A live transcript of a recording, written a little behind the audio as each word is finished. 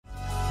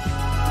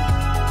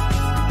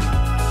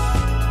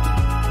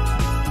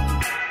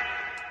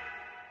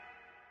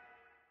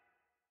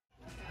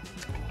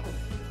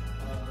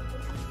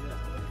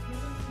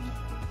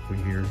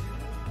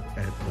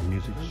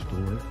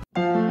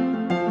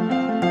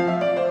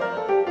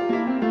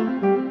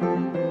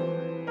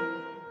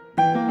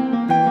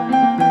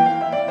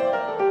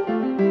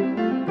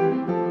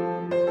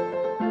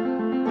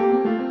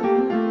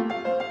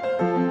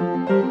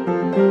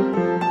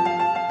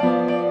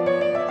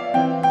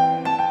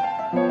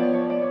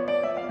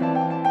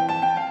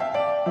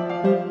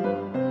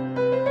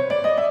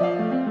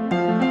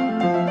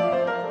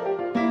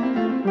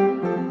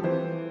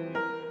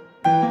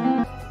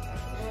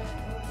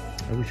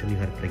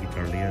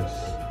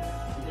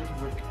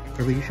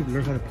should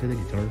learn how to play the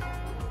guitar.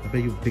 I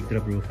bet you picked it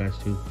up real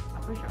fast too.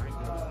 I'm pretty sure I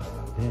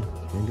Yeah,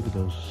 man, look at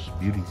those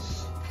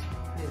beauties.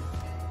 did.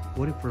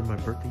 What if for my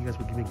birthday you guys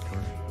would give me a guitar?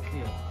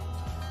 Yeah.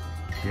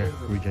 Yeah,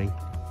 Regine.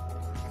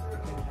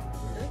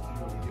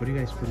 What do you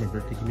guys for my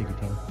birthday give me a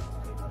guitar?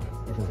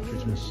 Or for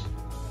Christmas?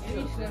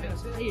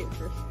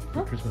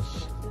 For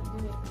Christmas.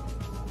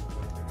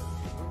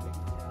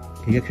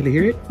 Can you actually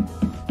hear it?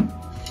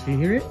 Can you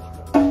hear it?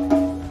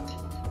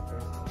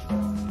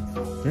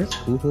 That's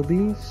cool,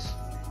 hobbies.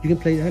 You can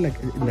play that like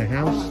in the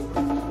house,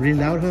 really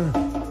loud, huh?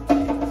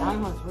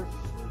 I'm on Twitch.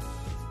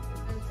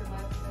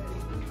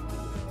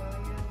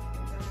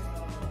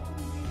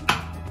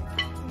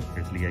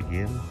 Here's Leah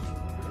again.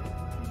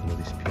 All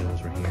these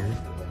pianos right here.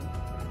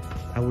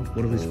 How would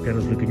one of these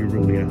pianos look in your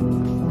room, Leah?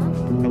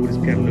 How would this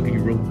piano look in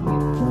your room?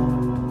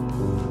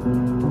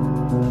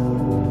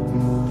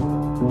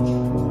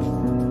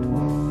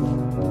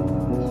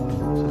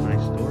 It's a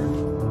nice store.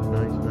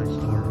 Nice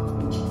store.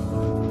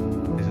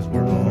 This is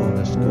where all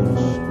the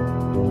schools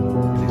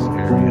in this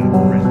area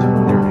rent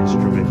their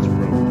instruments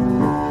from.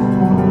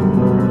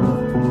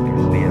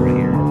 Here's Leah right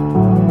here.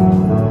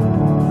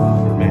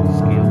 Band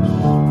skills.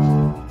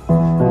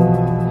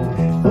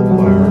 Oh,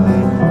 fire that.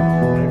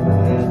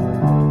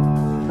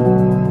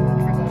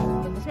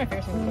 This is my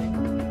first one playing.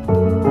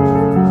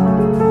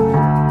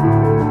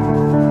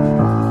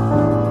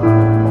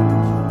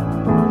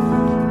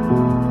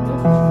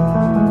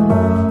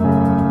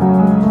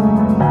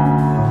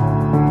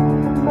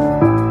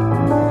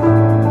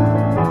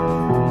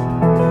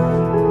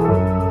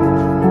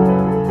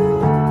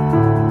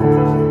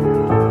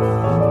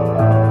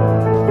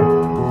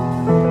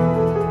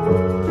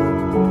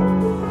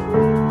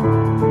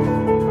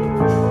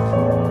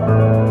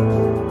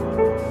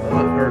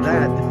 Or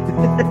that.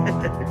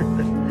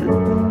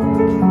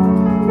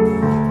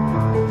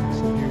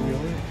 So here we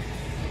are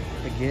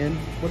again.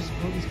 What is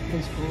this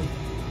place called?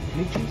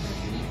 Mitch's?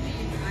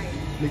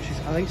 Mitch's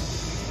Ice.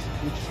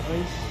 Mitch's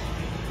Ice.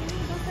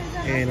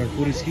 And our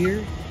food is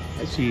here.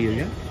 I see you,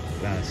 yeah.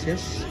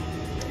 Gracias.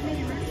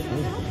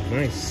 Oh,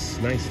 nice.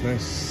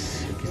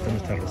 Aquí está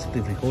nuestra receta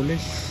de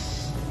frijoles.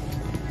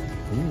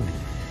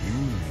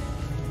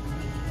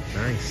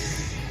 Nice.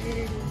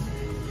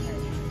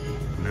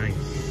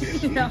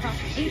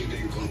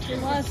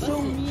 Wow,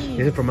 so mean.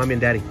 This is for mommy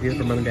and daddy. You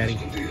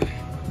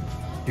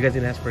guys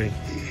didn't ask for it.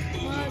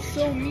 Wow,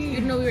 so mean. You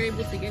didn't know we were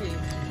able to get it.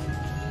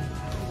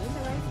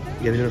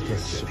 Ya vienen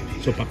nuestras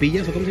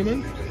sopapillas, ¿o cómo se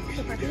llaman?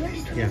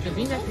 Yeah. The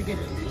beans actually good.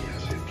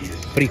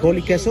 Frijol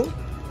y queso.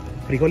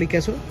 Frijol y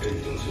queso.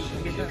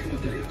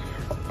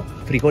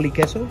 Frijol y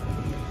queso.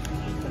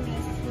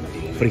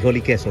 Frijol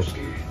y queso.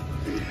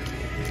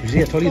 You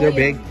see, I told you they're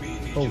big.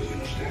 Oh.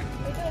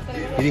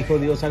 Y dijo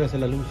Dios, hágase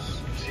la luz.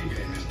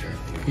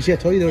 You see, I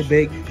told you they're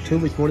big.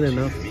 2 is more than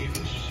enough.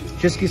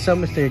 Just get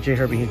some, Mr. J.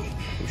 Herbie. It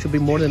should be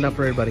more than enough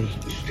for everybody.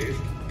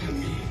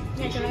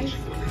 Yeah, guys.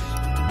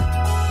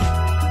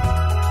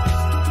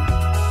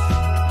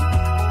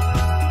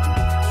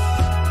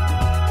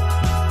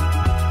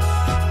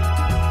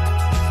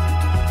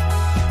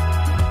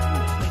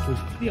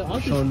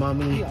 Showing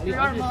mommy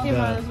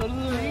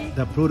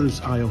the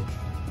produce aisle.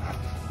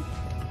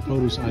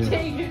 Produce aisle.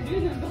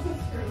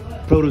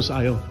 Produce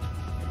aisle.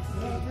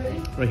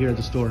 Right here at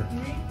the store.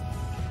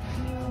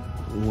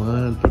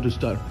 One produce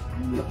store.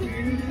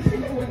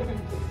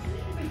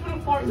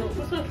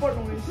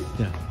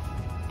 Yeah.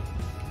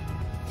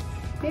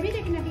 Maybe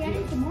they can have the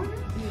items tomorrow.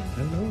 I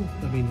don't know.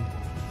 I mean,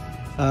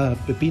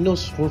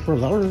 pepinos for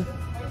 $1.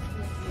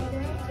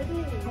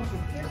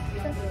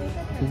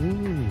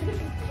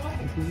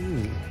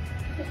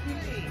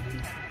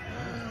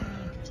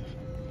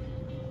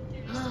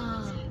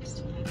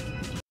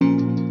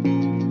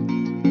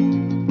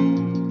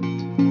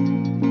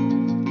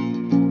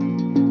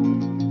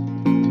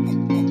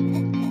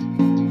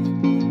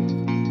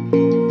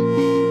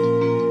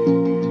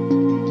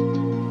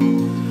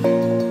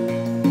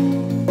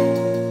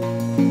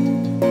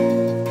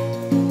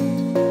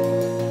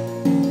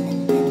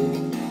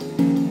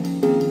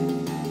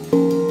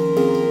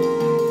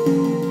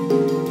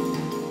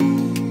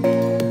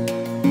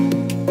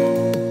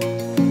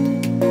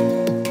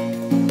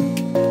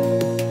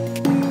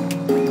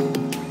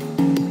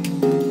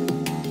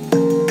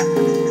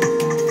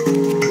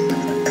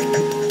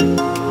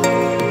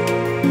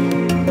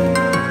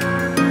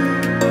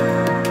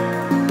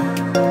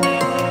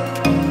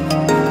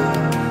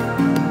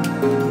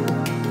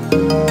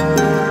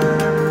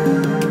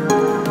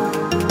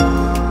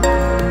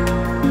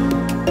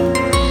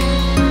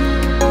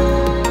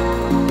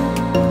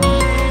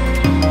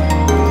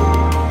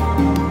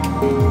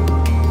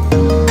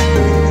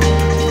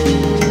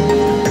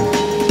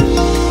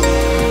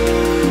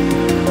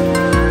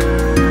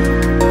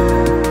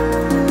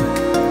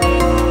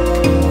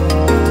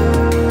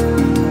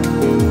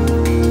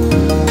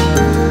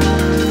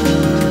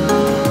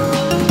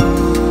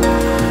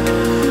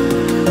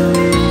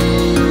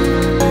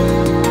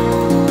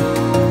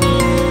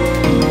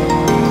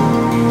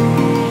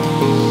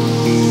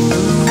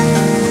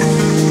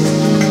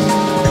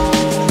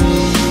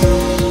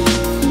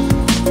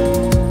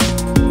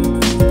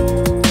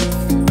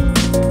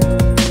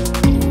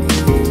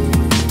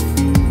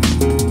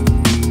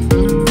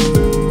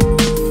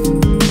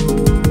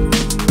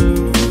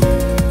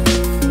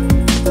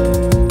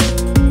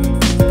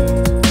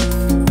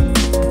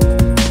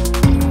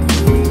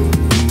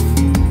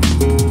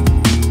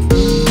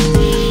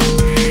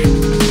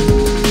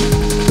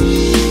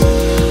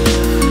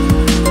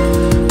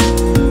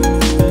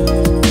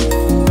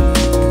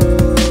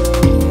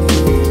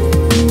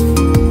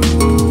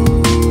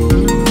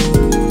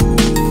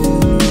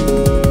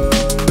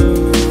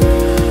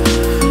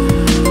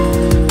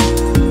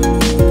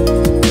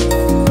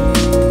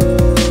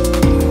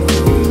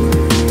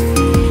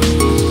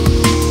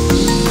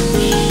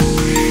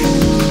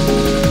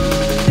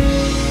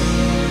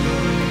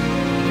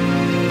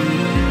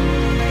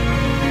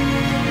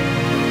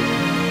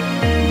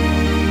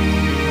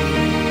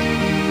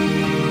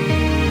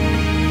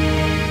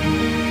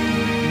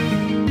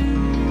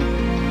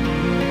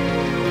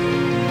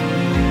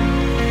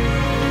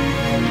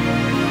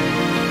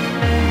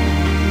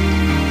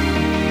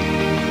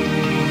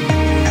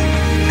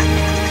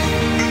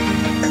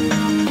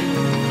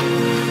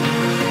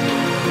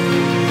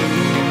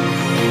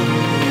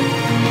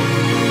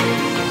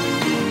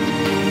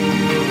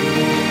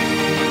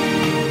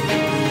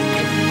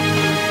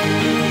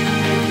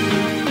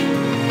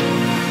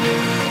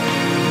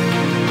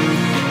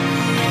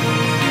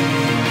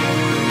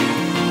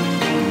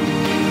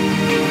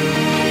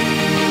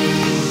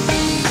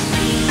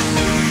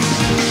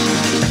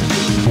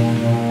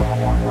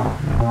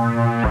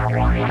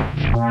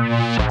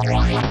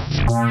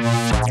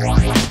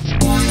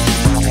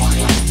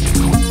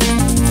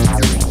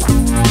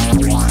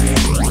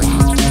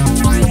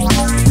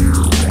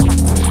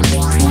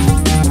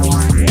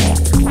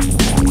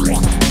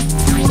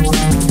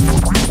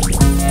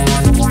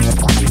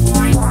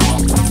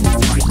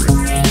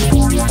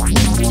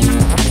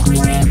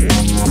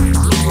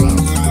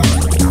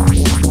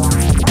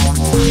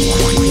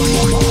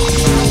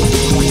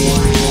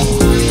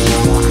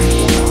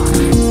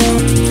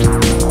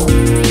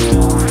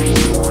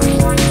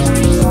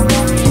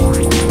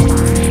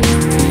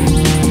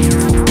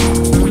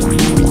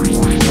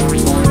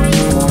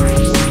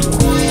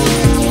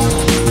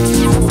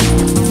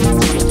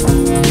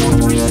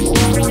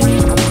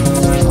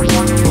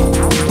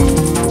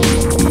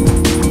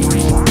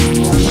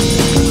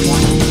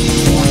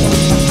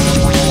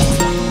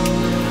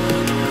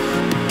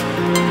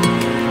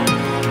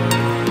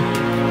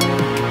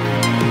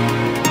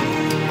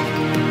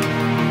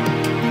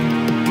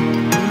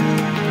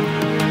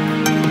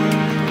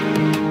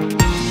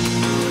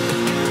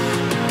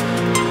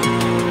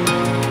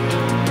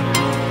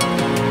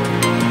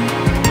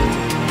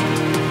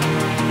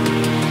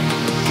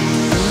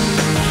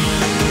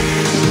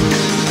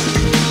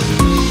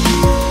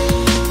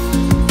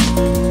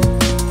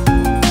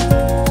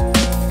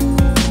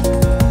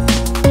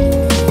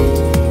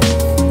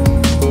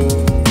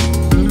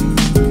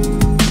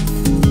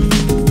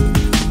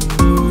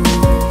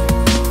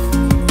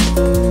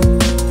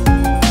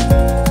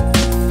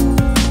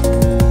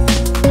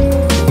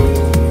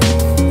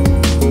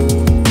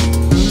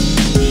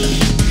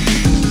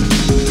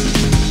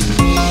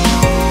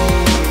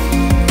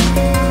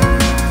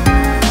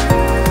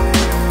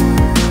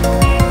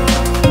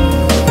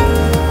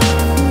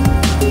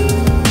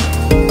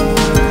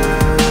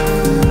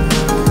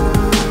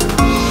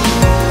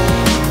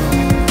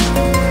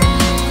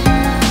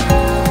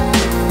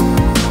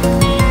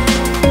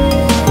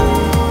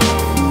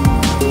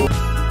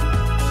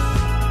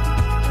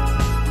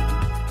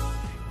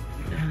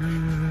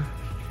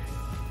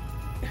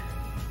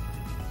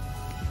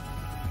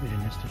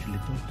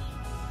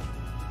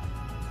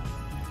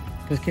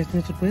 ¿Crees que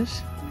esto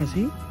pues?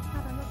 ¿Así?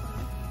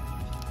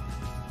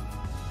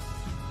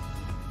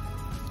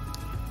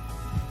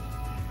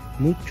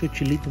 Mucho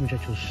chilito,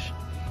 muchachos.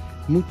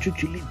 Mucho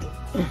chilito.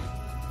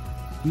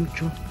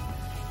 Mucho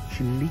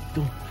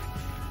chilito.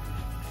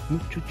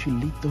 Mucho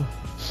chilito.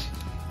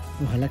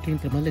 Ojalá que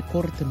entre más le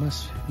corte,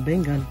 más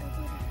vengan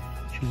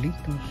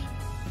chilitos.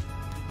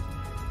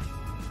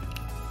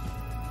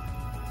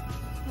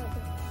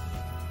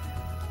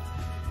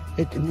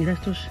 Mira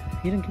estos,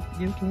 miren qué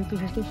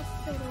bonitos estos.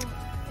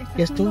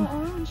 Ya es todo.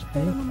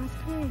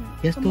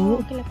 Ya es todo.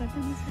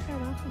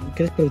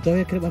 ¿Crees? Pero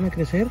todavía van a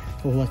crecer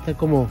o va a estar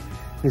como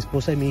mi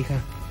esposa y mi hija.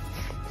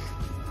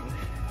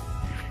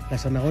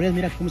 Las zanahorias,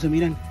 mira cómo se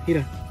miran.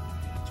 Mira.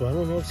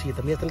 No, no, si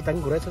también están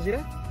tan gruesas,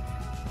 mira.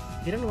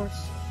 Mira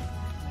nomás.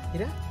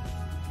 Mira.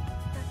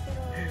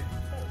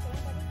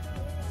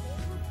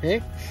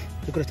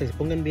 ¿Tú crees que se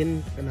pongan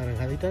bien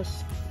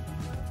anaranjaditas?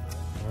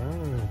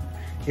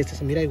 Ah, esta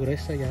se mira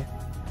gruesa ya.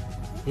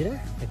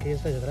 Mira, aquí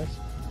está de atrás.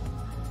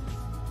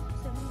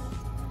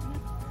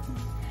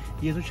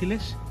 ¿Y esos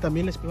chiles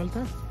también les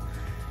falta?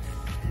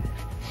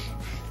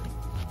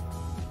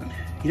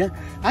 Mira.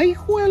 ¡Ay,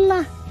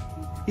 juela!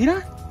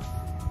 Mira.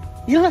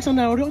 Mira las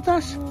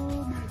zanahoriotas.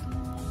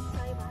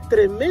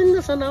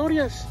 Tremendas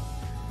zanahorias.